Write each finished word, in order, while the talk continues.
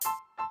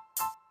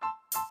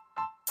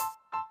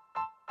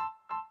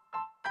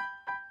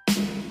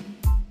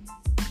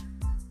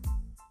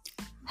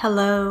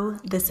Hello,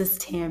 this is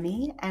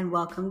Tammy, and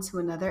welcome to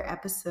another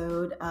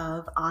episode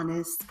of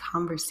Honest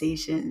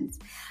Conversations.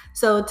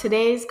 So,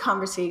 today's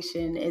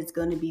conversation is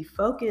going to be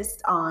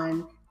focused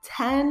on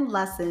 10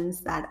 lessons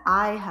that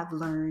I have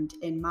learned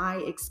in my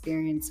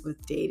experience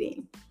with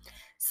dating.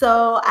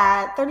 So,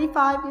 at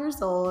 35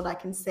 years old, I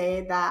can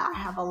say that I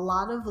have a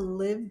lot of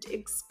lived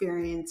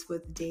experience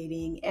with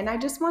dating, and I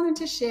just wanted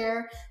to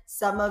share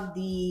some of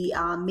the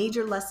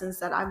major lessons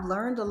that I've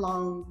learned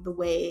along the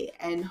way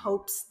in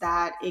hopes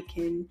that it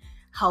can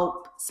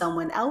help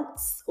someone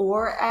else,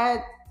 or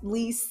at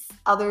least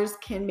others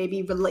can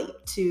maybe relate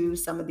to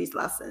some of these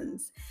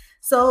lessons.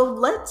 So,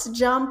 let's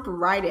jump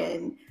right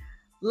in.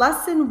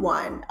 Lesson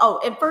one. Oh,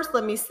 and first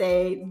let me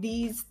say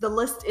the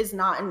list is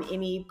not in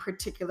any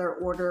particular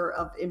order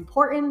of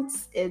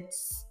importance.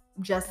 It's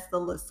just the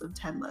list of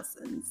 10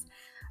 lessons.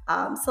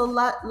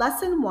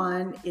 Lesson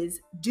one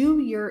is do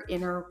your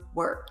inner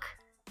work.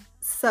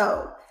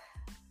 So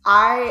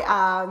I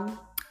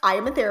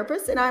am a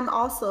therapist and I'm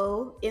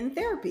also in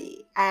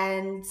therapy.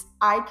 And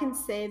I can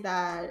say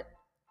that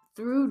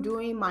through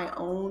doing my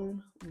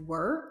own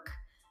work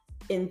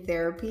in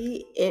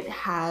therapy, it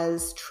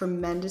has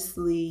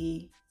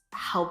tremendously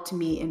helped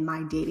me in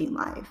my dating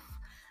life.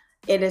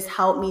 It has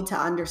helped me to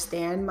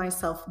understand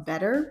myself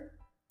better.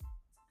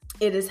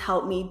 It has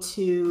helped me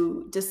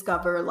to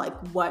discover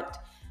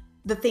what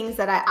the things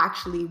that I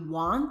actually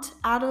want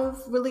out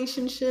of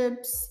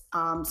relationships.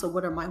 So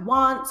what are my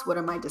wants? What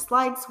are my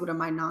dislikes? What are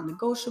my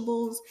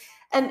non-negotiables?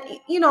 And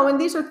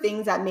these are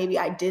things that maybe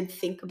I did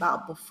think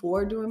about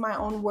before doing my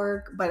own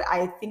work, but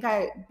I think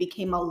I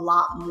became a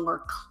lot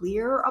more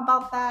clear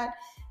about that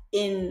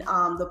in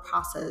the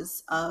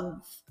process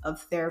of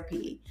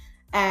therapy.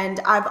 And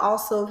I've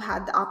also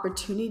had the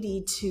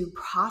opportunity to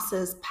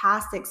process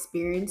past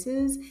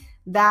experiences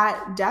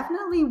that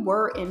definitely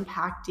were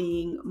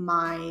impacting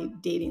my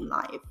dating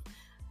life.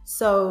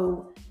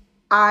 So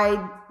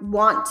I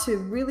want to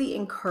really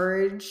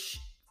encourage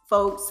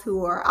folks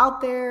who are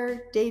out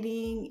there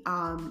dating,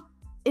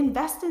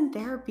 invest in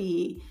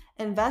therapy,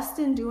 invest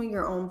in doing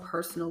your own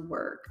personal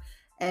work.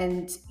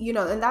 And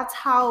that's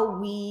how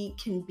we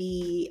can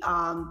be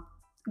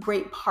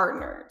great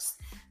partners.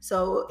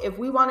 So if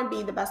we want to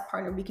be the best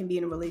partner we can be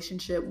in a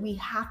relationship, we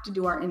have to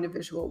do our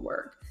individual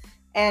work.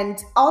 And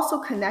also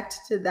connected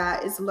to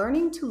that is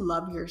learning to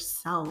love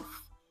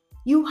yourself.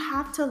 You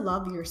have to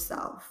love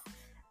yourself.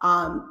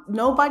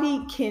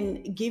 Nobody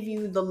can give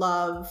you the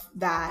love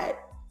that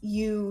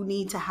you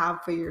need to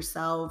have for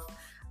yourself.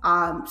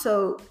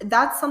 So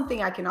that's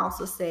something I can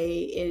also say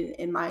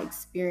in my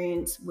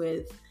experience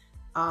with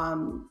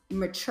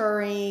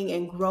maturing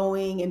and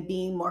growing and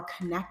being more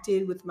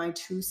connected with my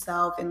true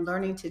self and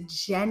learning to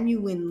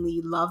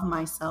genuinely love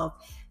myself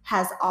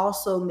has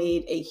also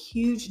made a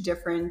huge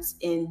difference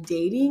in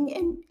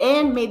dating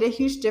and made a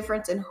huge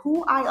difference in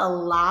who I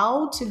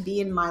allow to be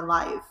in my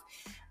life.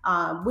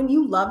 When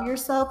you love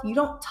yourself, you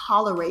don't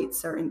tolerate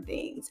certain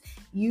things.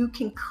 You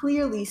can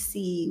clearly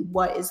see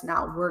what is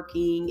not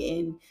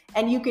working,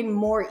 and you can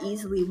more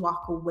easily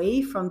walk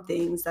away from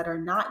things that are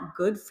not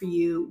good for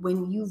you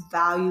when you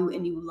value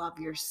and you love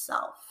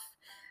yourself.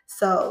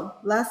 So,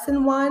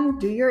 lesson one,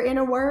 do your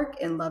inner work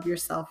and love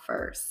yourself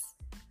first.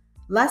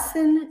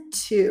 Lesson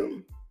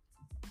two,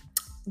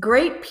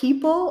 great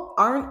people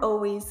aren't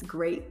always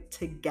great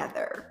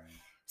together.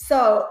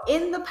 So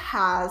in the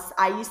past,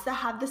 I used to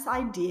have this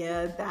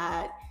idea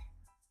that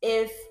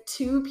if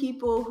two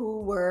people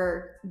who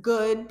were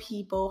good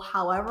people,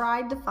 however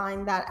I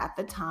defined that at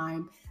the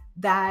time,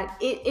 that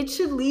it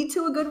should lead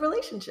to a good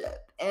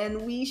relationship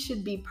and we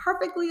should be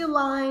perfectly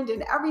aligned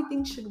and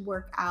everything should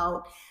work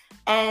out.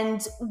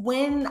 And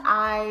when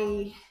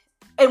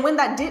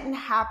that didn't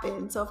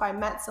happen, so if I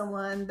met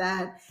someone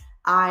that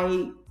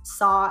I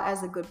saw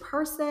as a good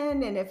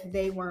person, and if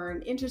they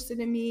weren't interested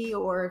in me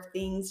or if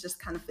things just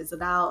kind of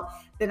fizzled out,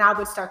 then I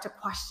would start to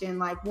question,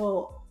 like,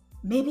 well,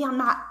 maybe I'm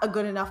not a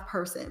good enough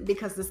person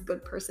because this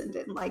good person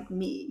didn't like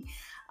me.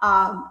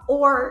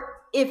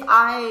 Or if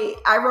I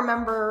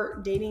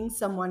remember dating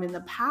someone in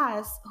the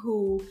past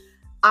who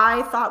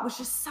I thought was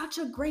just such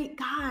a great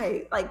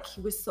guy. Like,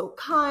 he was so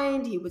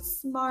kind, he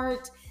was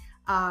smart,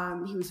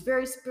 he was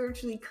very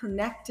spiritually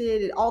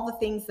connected, and all the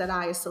things that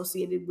I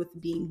associated with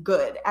being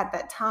good at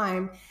that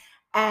time.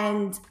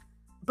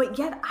 But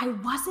yet I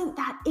wasn't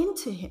that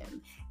into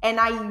him. And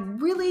I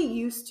really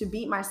used to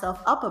beat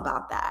myself up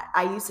about that.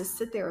 I used to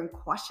sit there and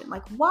question,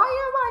 like, why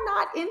am I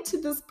not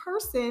into this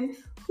person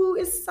who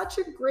is such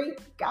a great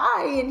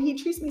guy and he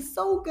treats me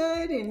so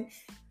good and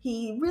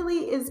he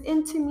really is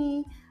into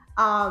me?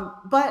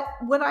 But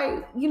what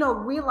I,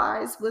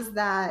 realized was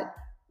that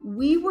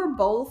we were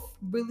both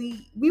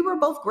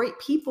great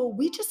people.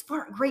 We just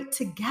weren't great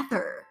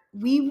together.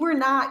 We were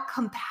not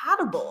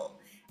compatible.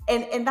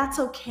 And that's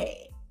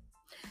okay.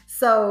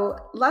 So,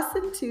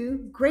 lesson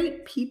two,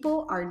 great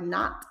people are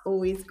not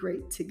always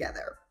great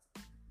together.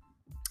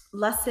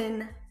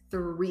 Lesson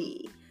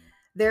three,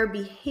 their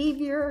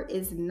behavior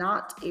is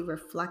not a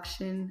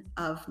reflection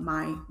of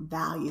my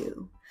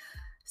value.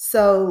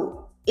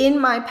 So, in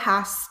my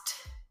past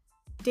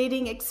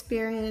dating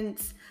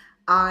experience,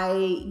 I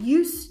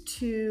used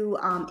to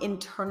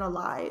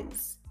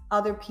internalize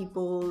other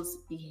people's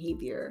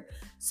behavior.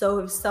 So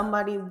if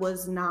somebody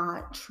was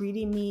not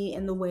treating me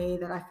in the way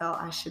that I felt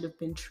I should have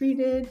been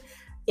treated,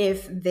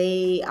 if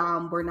they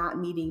were not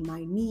meeting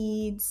my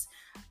needs,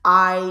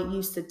 I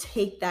used to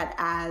take that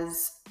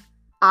as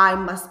I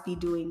must be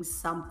doing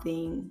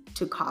something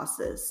to cause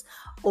this,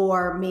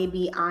 or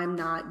maybe I'm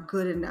not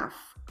good enough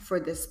for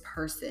this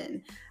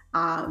person.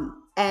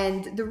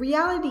 And the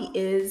reality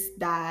is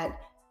that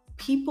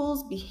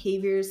people's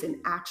behaviors and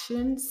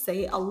actions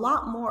say a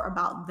lot more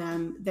about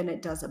them than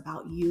it does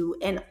about you.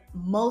 And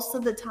most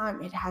of the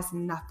time, it has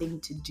nothing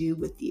to do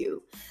with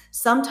you.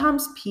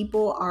 Sometimes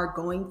people are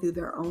going through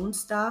their own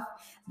stuff,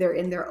 they're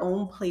in their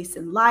own place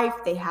in life,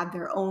 they have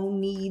their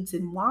own needs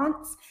and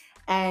wants.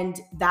 And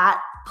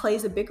that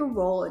plays a bigger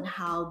role in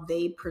how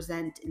they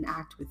present and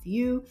act with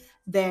you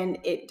than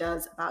it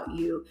does about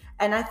you.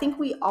 And I think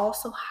we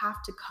also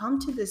have to come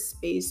to this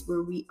space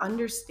where we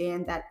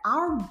understand that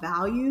our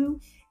value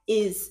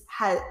is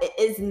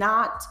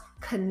not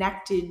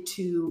connected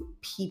to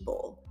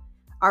people.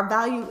 Our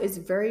value is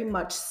very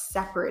much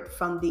separate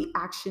from the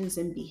actions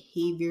and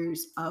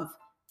behaviors of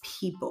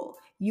people.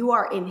 You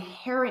are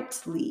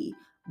inherently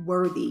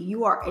worthy.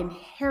 You are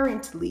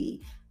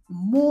inherently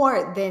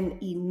more than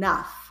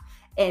enough.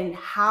 And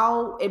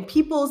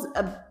people's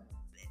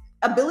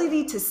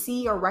ability to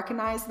see or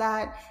recognize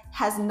that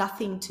has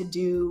nothing to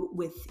do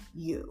with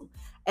you.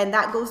 And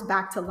that goes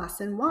back to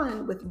lesson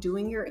 1 with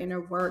doing your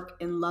inner work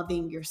and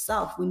loving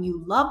yourself. When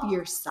you love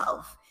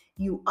yourself,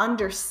 you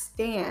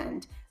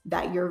understand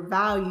that your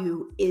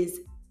value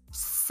is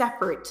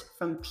separate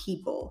from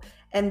people,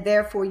 and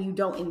therefore you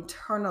don't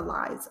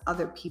internalize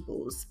other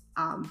people's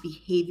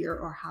behavior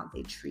or how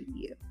they treat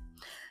you.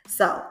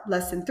 So,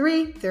 lesson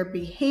 3, their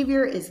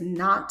behavior is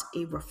not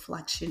a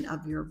reflection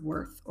of your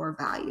worth or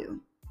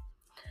value.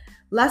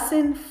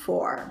 Lesson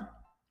 4,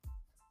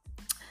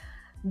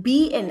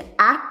 be an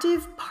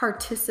active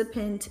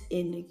participant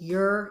in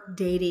your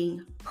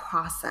dating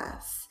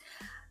process.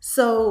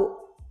 So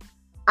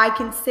I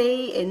can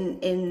say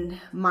in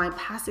my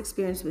past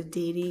experience with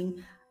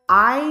dating,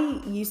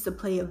 I used to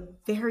play a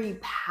very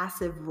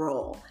passive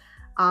role.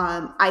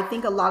 I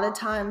think a lot of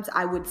times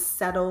I would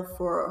settle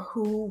for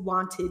who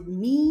wanted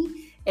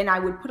me, and I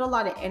would put a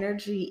lot of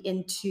energy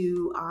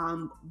into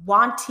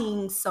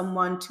wanting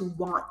someone to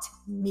want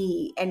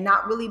me and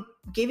not really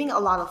giving a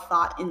lot of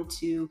thought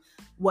into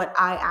what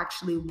I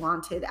actually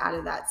wanted out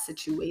of that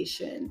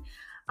situation.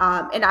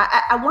 And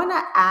I want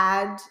to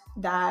add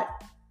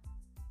that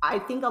I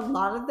think a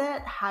lot of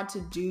that had to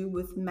do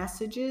with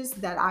messages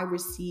that I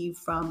received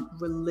from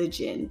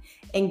religion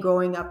and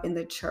growing up in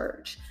the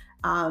church.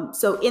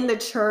 So in the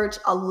church,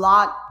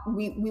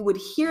 we would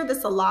hear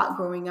this a lot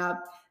growing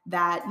up,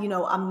 that,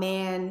 a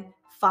man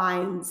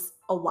finds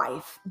a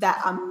wife,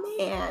 that a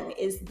man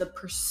is the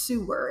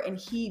pursuer and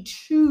he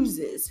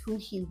chooses who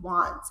he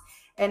wants.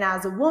 And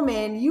as a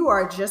woman, you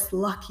are just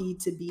lucky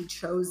to be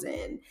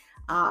chosen.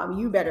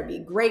 You better be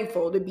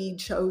grateful to be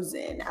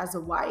chosen as a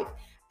wife.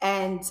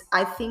 And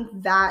I think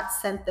that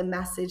sent the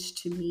message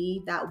to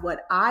me that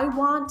what I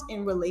want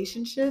in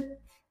relationship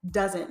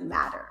doesn't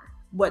matter.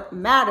 What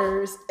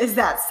matters is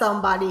that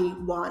somebody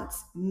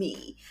wants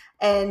me.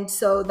 And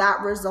so that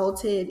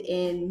resulted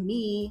in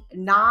me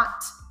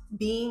not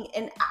being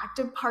an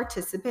active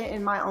participant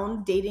in my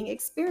own dating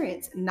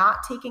experience,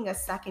 not taking a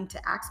second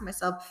to ask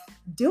myself,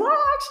 do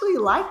I actually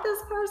like this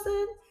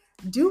person?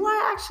 Do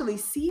I actually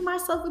see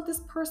myself with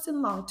this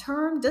person long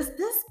term? Does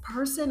this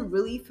person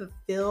really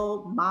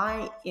fulfill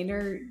my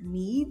inner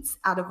needs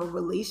out of a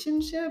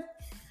relationship?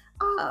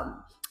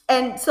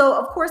 And so,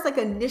 of course, like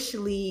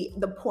initially,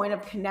 the point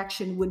of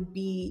connection would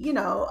be,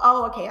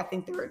 oh, okay, I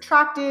think they're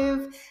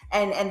attractive.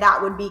 And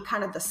that would be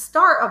kind of the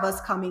start of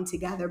us coming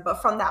together.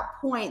 But from that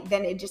point,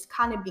 then it just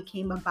kind of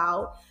became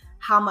about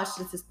how much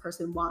does this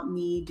person want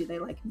me? Do they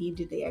like me?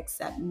 Do they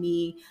accept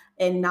me?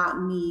 And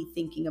not me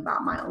thinking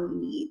about my own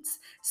needs.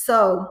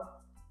 So,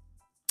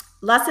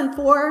 lesson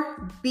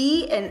 4,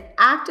 be an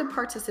active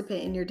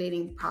participant in your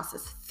dating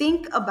process.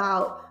 Think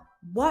about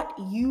what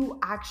you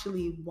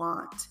actually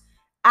want.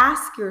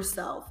 Ask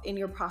yourself in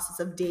your process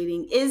of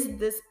dating, is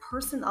this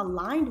person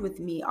aligned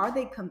with me? Are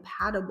they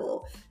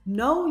compatible?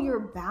 Know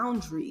your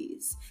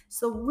boundaries.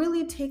 So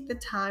really take the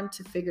time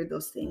to figure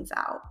those things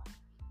out.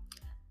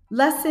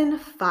 Lesson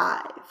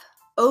 5,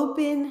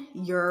 open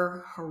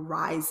your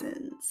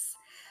horizons.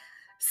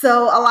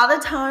 So a lot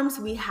of times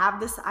we have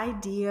this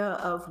idea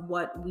of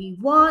what we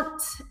want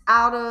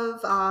out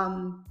of,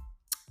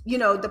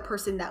 the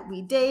person that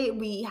we date.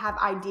 We have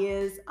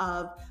ideas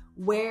of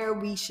where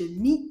we should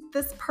meet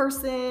this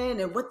person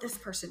and what this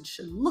person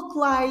should look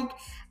like.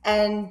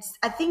 And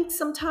I think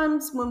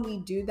sometimes when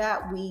we do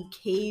that, we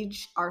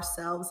cage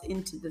ourselves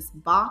into this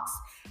box,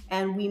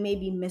 and we may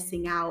be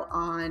missing out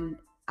on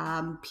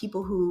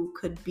people who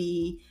could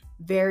be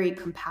very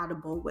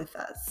compatible with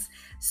us.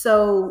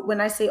 So when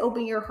I say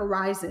open your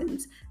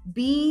horizons,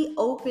 be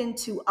open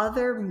to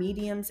other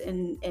mediums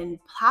and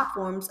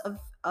platforms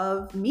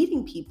of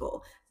meeting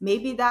people.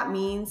 Maybe that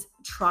means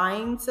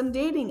trying some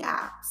dating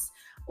apps.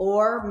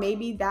 Or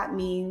maybe that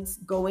means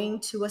going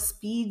to a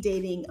speed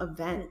dating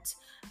event,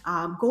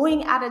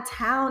 going out of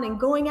town and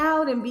going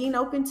out and being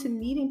open to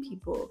meeting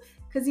people.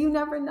 Because you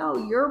never know,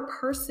 your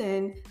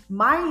person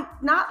might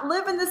not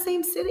live in the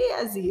same city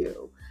as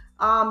you.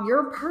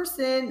 Your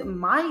person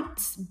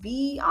might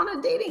be on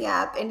a dating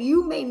app and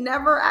you may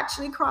never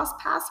actually cross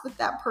paths with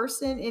that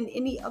person in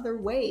any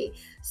other way.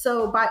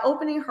 So by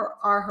opening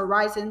our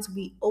horizons,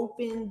 we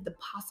open the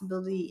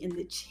possibility and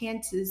the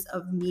chances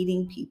of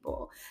meeting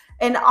people.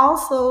 And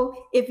also,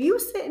 if you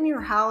sit in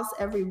your house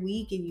every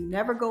week and you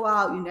never go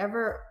out, you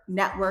never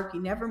network,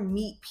 you never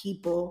meet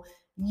people,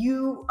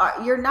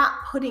 you're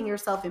not putting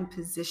yourself in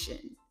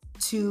position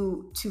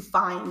to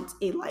find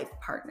a life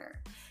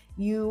partner.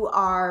 You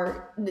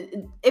are,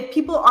 if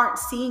people aren't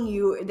seeing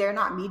you, they're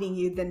not meeting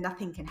you, then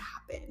nothing can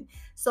happen.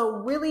 So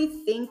really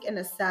think and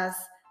assess,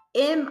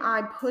 am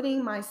I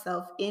putting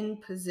myself in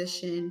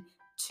position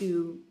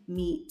to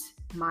meet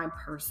my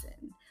person?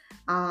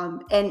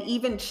 And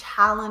even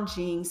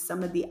challenging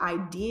some of the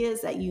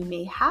ideas that you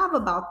may have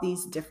about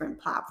these different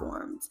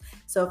platforms.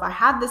 So if I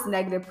have this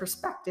negative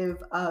perspective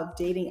of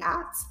dating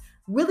apps,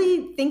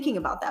 really thinking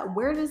about that,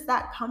 where does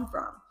that come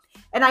from?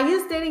 And I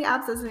use dating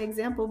apps as an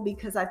example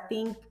because I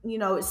think,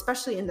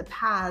 especially in the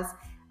past,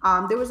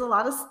 there was a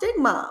lot of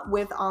stigma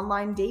with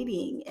online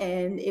dating,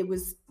 and it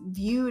was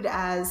viewed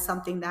as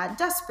something that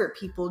desperate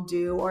people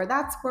do, or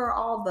that's where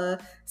all the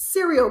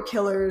serial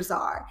killers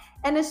are.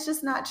 And it's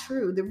just not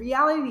true. The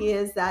reality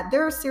is that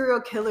there are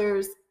serial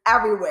killers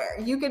everywhere.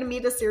 You can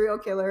meet a serial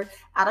killer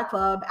at a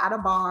club, at a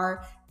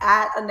bar,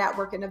 at a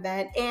networking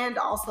event, and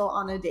also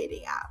on a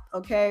dating app.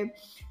 Okay.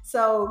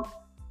 So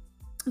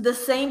the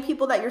same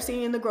people that you're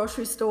seeing in the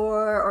grocery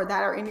store or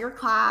that are in your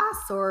class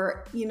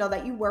or,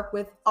 that you work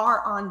with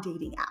are on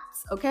dating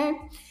apps. Okay.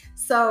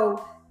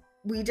 So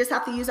we just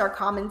have to use our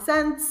common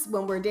sense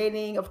when we're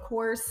dating, of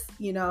course,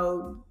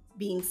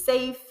 being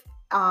safe.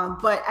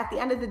 But at the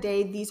end of the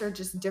day, these are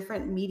just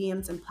different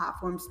mediums and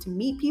platforms to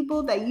meet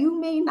people that you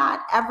may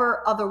not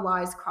ever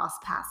otherwise cross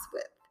paths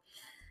with.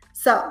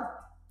 So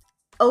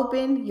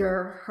open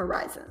your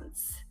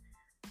horizons.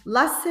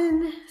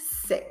 Lesson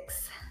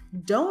 6.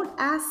 Don't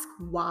ask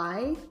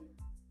why,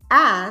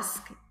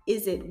 ask,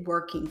 is it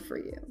working for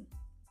you?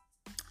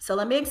 So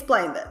let me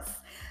explain this.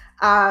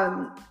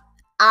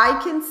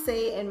 I can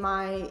say in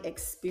my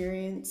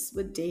experience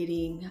with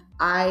dating,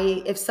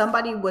 if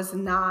somebody was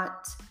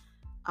not,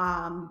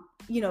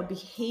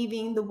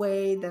 behaving the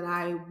way that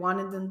I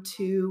wanted them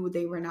to,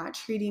 they were not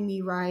treating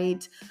me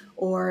right,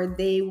 or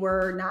they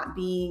were not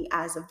being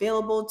as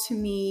available to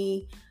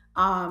me,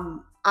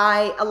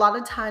 I a lot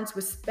of times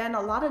would spend a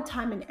lot of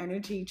time and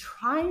energy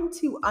trying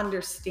to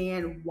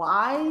understand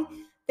why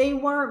they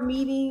weren't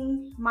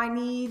meeting my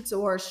needs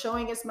or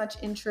showing as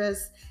much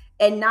interest,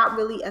 and not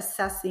really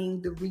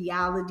assessing the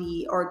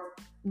reality or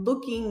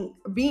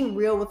being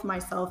real with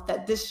myself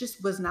that this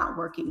just was not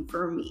working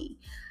for me.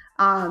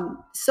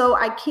 So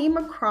I came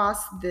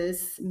across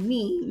this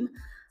meme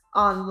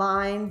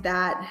online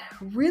that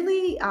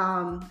really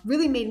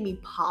made me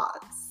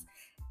pause.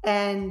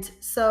 And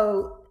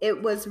so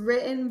it was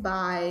written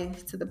by,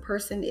 so the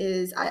person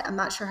is, I'm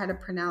not sure how to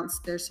pronounce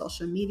their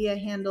social media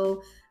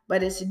handle,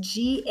 but it's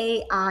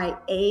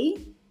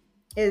GAIA,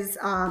 is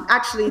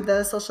actually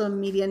the social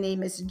media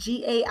name is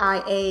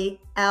GAIALECT.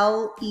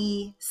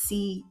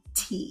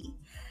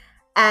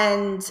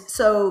 And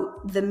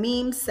so the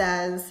meme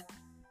says,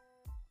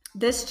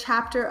 this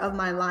chapter of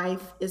my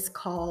life is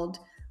called,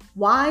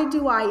 Why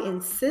Do I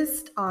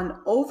Insist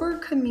on Over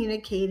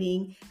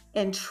Communicating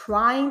and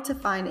Trying to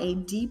Find a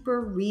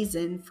Deeper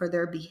Reason for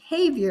Their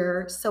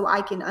Behavior so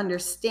I can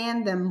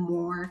understand them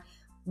more,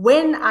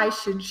 when I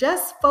should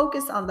just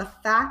focus on the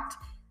fact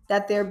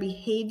that their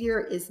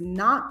behavior is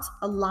not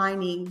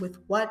aligning with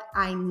what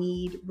I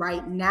need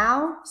right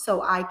now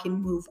so I can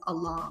move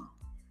along.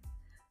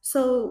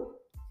 So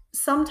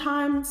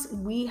sometimes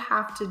we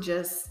have to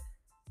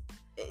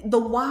the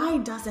why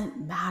doesn't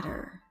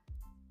matter.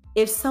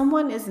 If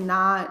someone is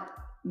not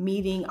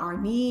meeting our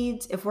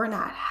needs, if we're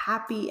not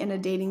happy in a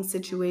dating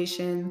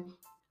situation,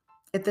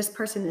 if this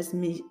person is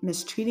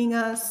mistreating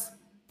us,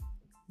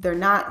 they're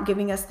not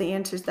giving us the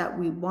answers that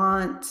we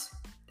want,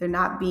 they're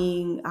not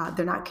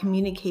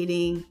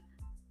communicating,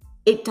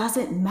 it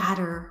doesn't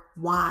matter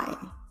why.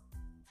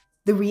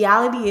 The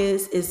reality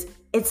is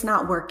it's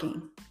not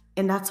working,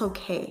 and that's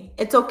okay.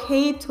 It's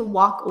okay to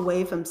walk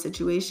away from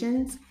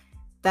situations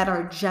that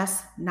are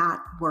just not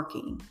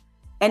working.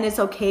 And it's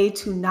okay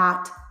to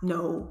not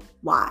know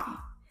why.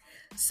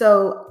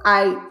 So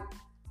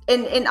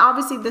and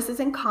obviously this is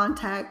in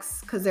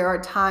context, because there are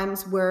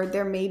times where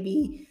there may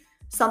be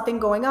something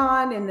going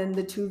on and then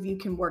the two of you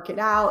can work it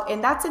out.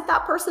 And that's if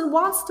that person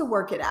wants to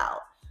work it out.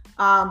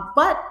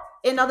 But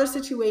in other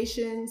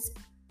situations,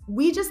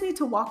 we just need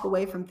to walk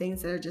away from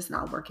things that are just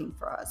not working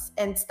for us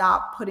and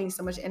stop putting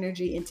so much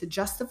energy into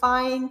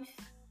justifying,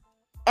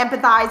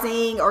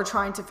 empathizing, or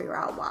trying to figure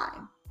out why.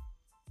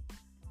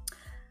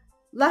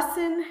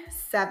 Lesson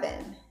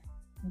 7,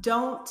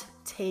 don't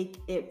take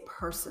it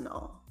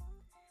personal.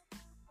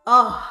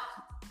 Oh,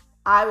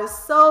 I was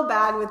so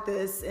bad with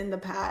this in the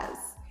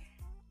past.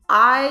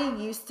 I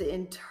used to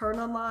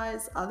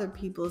internalize other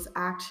people's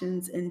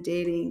actions in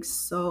dating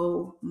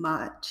so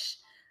much.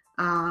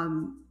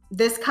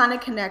 This kind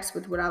of connects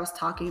with what I was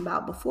talking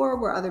about before,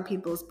 where other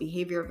people's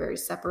behavior are very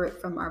separate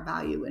from our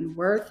value and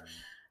worth.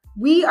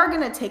 We are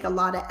going to take a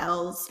lot of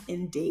L's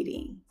in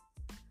dating.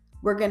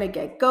 We're going to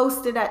get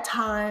ghosted at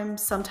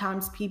times.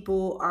 Sometimes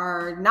people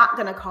are not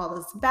going to call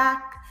us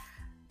back.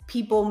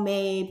 People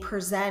may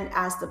present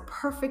as the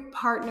perfect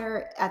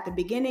partner at the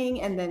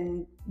beginning and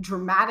then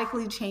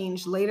dramatically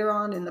change later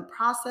on in the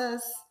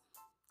process.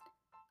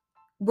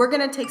 We're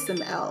going to take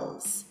some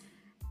L's.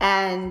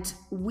 And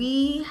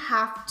we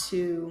have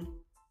to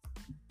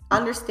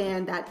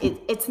understand that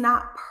it's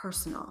not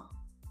personal.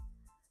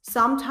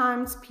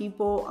 Sometimes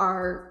people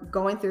are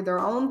going through their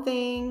own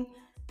thing.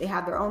 They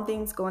have their own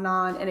things going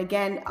on. And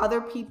again,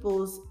 other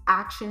people's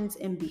actions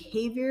and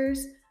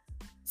behaviors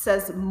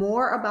says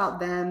more about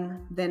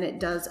them than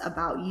it does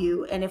about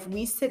you. And if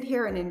we sit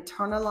here and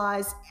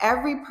internalize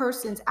every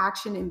person's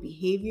action and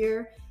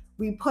behavior,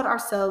 we put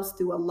ourselves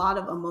through a lot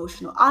of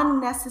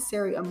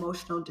unnecessary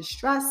emotional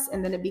distress,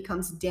 and then it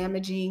becomes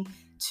damaging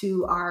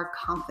to our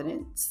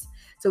confidence.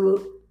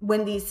 So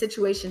when these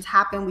situations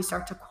happen, we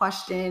start to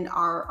question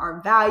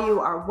our value,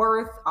 our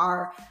worth,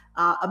 our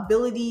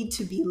ability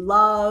to be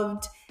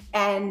loved.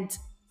 And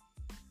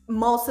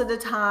most of the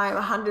time,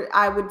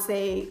 I would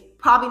say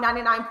probably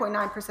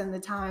 99.9% of the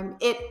time,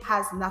 it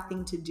has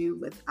nothing to do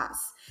with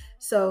us.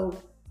 So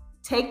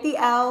take the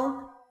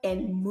L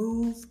and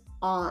move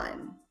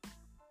on.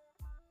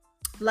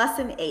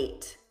 Lesson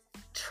 8,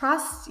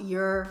 trust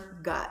your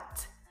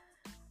gut.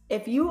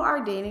 If you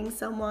are dating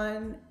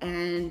someone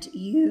and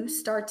you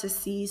start to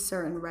see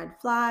certain red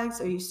flags,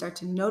 or you start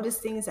to notice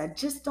things that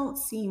just don't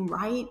seem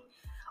right,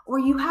 or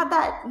you have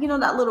that,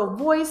 that little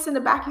voice in the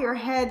back of your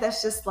head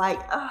that's just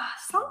like,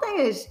 something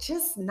is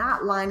just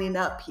not lining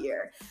up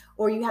here.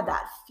 Or you have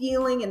that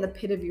feeling in the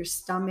pit of your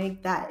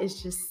stomach that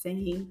is just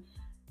saying,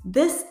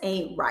 this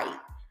ain't right.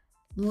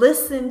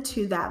 Listen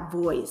to that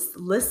voice.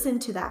 Listen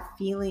to that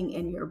feeling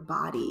in your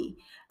body.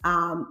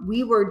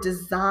 We were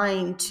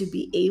designed to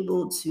be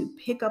able to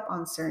pick up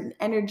on certain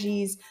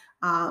energies.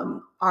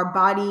 Our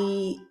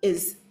body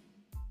is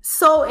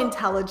so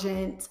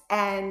intelligent,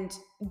 and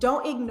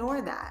don't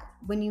ignore that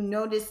when you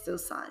notice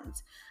those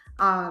signs.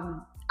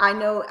 I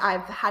know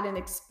I've had an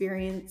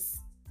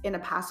experience in a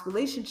past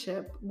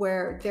relationship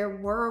where there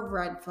were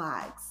red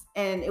flags,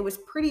 and it was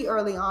pretty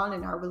early on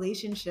in our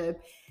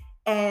relationship.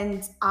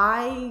 And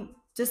I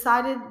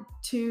decided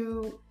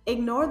to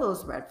ignore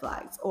those red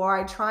flags, or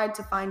I tried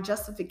to find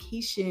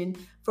justification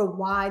for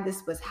why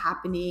this was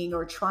happening,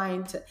 or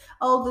trying to,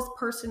 this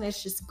person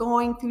is just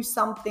going through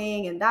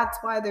something and that's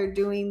why they're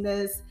doing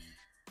this.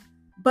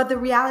 But the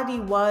reality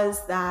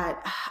was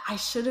that I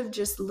should have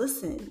just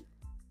listened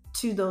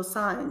to those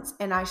signs,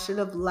 and I should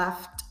have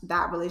left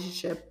that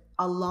relationship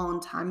a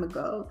long time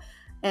ago.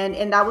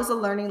 And that was a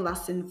learning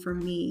lesson for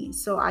me.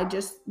 So I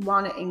just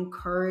want to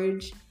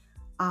encourage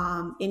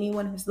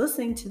anyone who's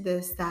listening to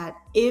this, that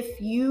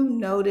if you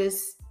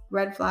notice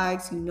red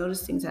flags, you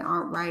notice things that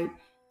aren't right,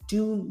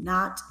 do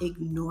not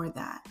ignore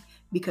that,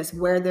 because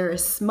where there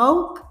is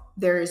smoke,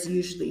 there is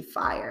usually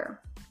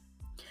fire.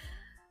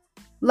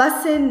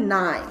 Lesson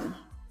 9,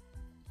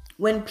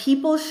 when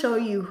people show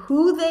you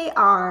who they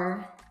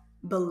are,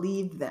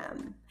 believe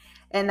them.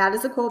 And that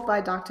is a quote by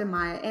Dr.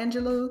 Maya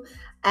Angelou.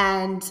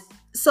 And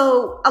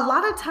so a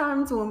lot of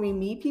times when we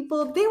meet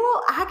people, they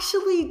will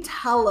actually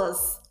tell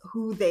us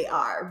who they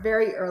are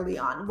very early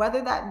on,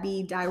 whether that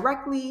be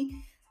directly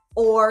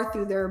or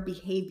through their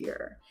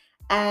behavior.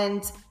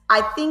 And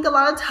I think a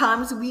lot of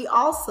times we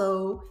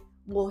also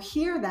will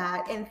hear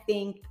that and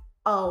think,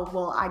 oh,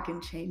 well, I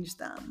can change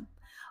them.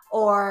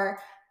 Or,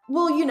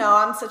 well,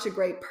 I'm such a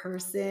great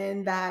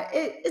person that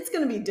it's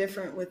going to be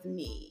different with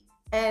me.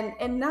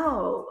 And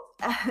no,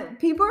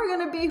 people are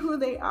going to be who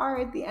they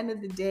are at the end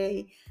of the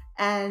day.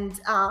 And,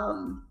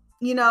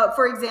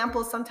 for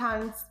example,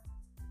 sometimes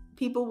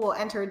people will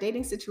enter a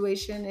dating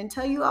situation and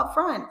tell you up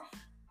front,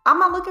 I'm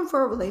not looking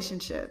for a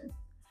relationship,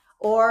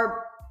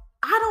 or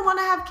I don't want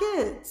to have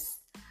kids,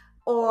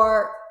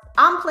 or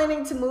I'm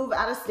planning to move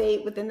out of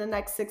state within the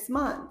next 6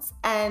 months.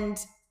 And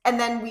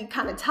then we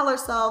kind of tell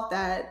ourselves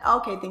that,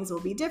 okay, things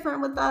will be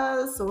different with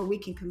us, or we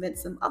can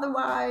convince them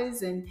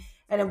otherwise. And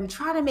then we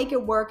try to make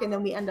it work, and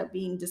then we end up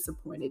being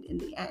disappointed in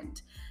the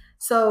end.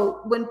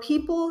 So when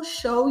people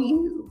show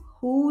you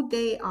who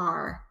they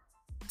are,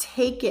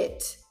 take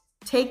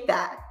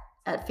that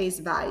at face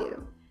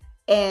value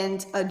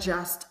and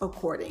adjust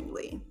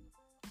accordingly.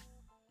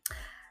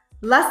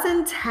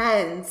 Lesson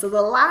 10. So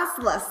the last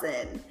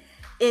lesson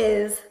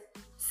is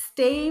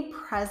stay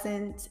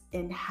present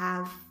and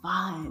have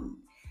fun.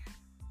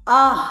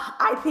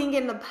 I think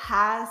in the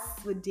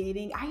past with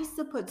dating, I used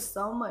to put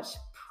so much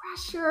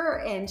pressure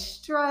and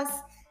stress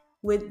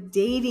with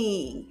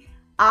dating.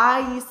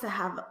 I used to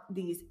have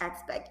these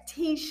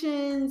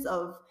expectations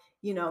of,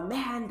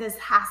 man, this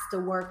has to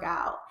work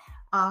out.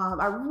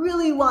 I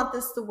really want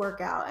this to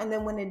work out. And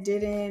then when it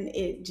didn't,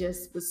 it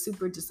just was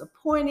super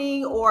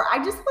disappointing, or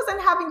I just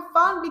wasn't having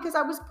fun because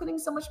I was putting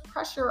so much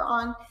pressure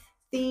on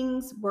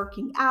things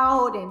working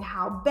out and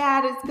how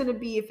bad it's going to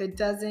be if it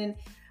doesn't.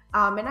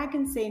 And I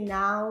can say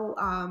now,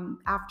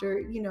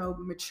 after,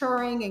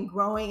 maturing and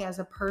growing as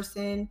a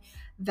person,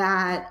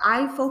 that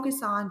I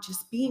focus on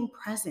just being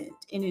present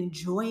and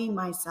enjoying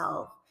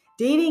myself.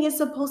 Dating is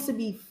supposed to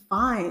be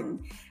fun.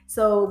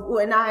 So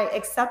when I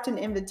accept an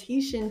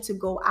invitation to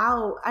go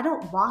out, I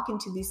don't walk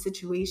into these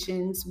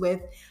situations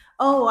with,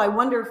 oh, I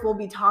wonder if we'll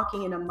be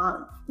talking in a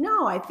month.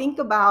 No, I think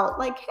about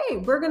like, hey,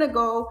 we're going to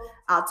go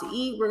out to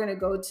eat. We're going to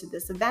go to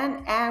this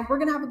event and we're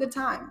going to have a good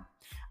time.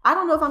 I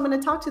don't know if I'm going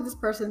to talk to this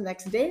person the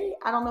next day.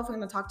 I don't know if I'm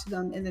going to talk to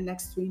them in the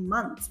next 3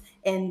 months.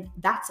 And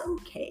that's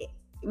okay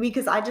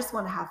because I just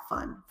want to have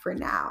fun for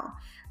now.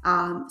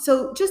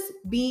 So just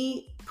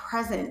be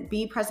present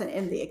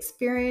in the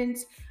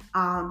experience.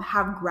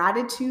 Have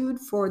gratitude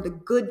for the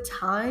good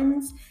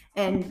times.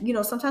 And,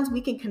 sometimes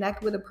we can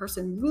connect with a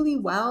person really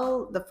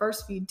well the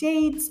first few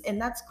dates, and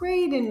that's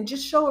great. And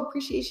just show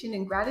appreciation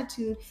and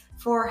gratitude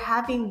for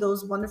having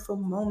those wonderful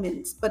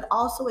moments, but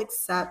also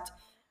accept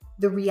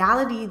the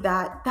reality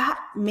that that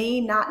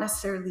may not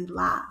necessarily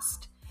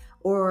last,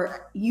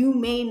 or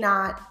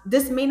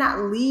this may not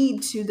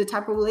lead to the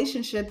type of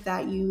relationship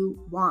that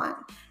you want.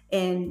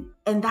 And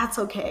that's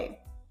okay.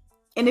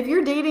 And if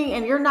you're dating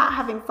and you're not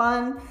having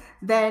fun,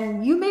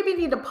 then you maybe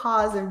need to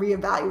pause and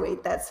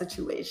reevaluate that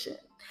situation.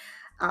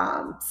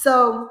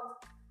 So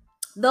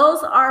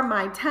those are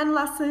my 10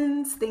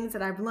 lessons, things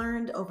that I've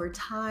learned over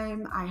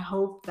time. I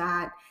hope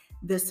that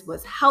this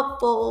was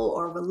helpful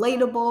or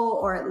relatable,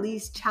 or at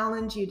least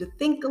challenge you to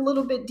think a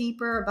little bit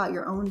deeper about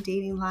your own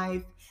dating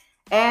life.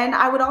 And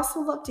I would also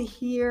love to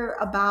hear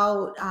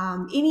about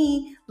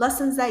any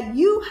lessons that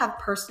you have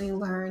personally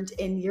learned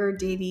in your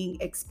dating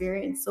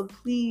experience. So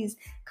please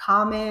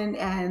comment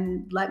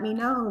and let me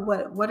know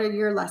what are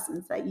your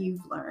lessons that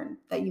you've learned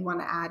that you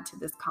want to add to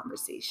this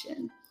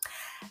conversation.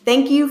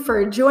 Thank you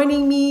for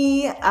joining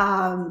me,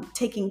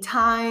 taking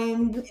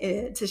time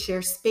to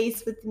share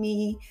space with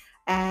me.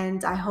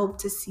 And I hope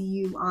to see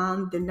you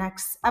on the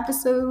next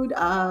episode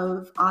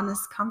of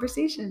Honest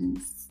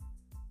Conversations.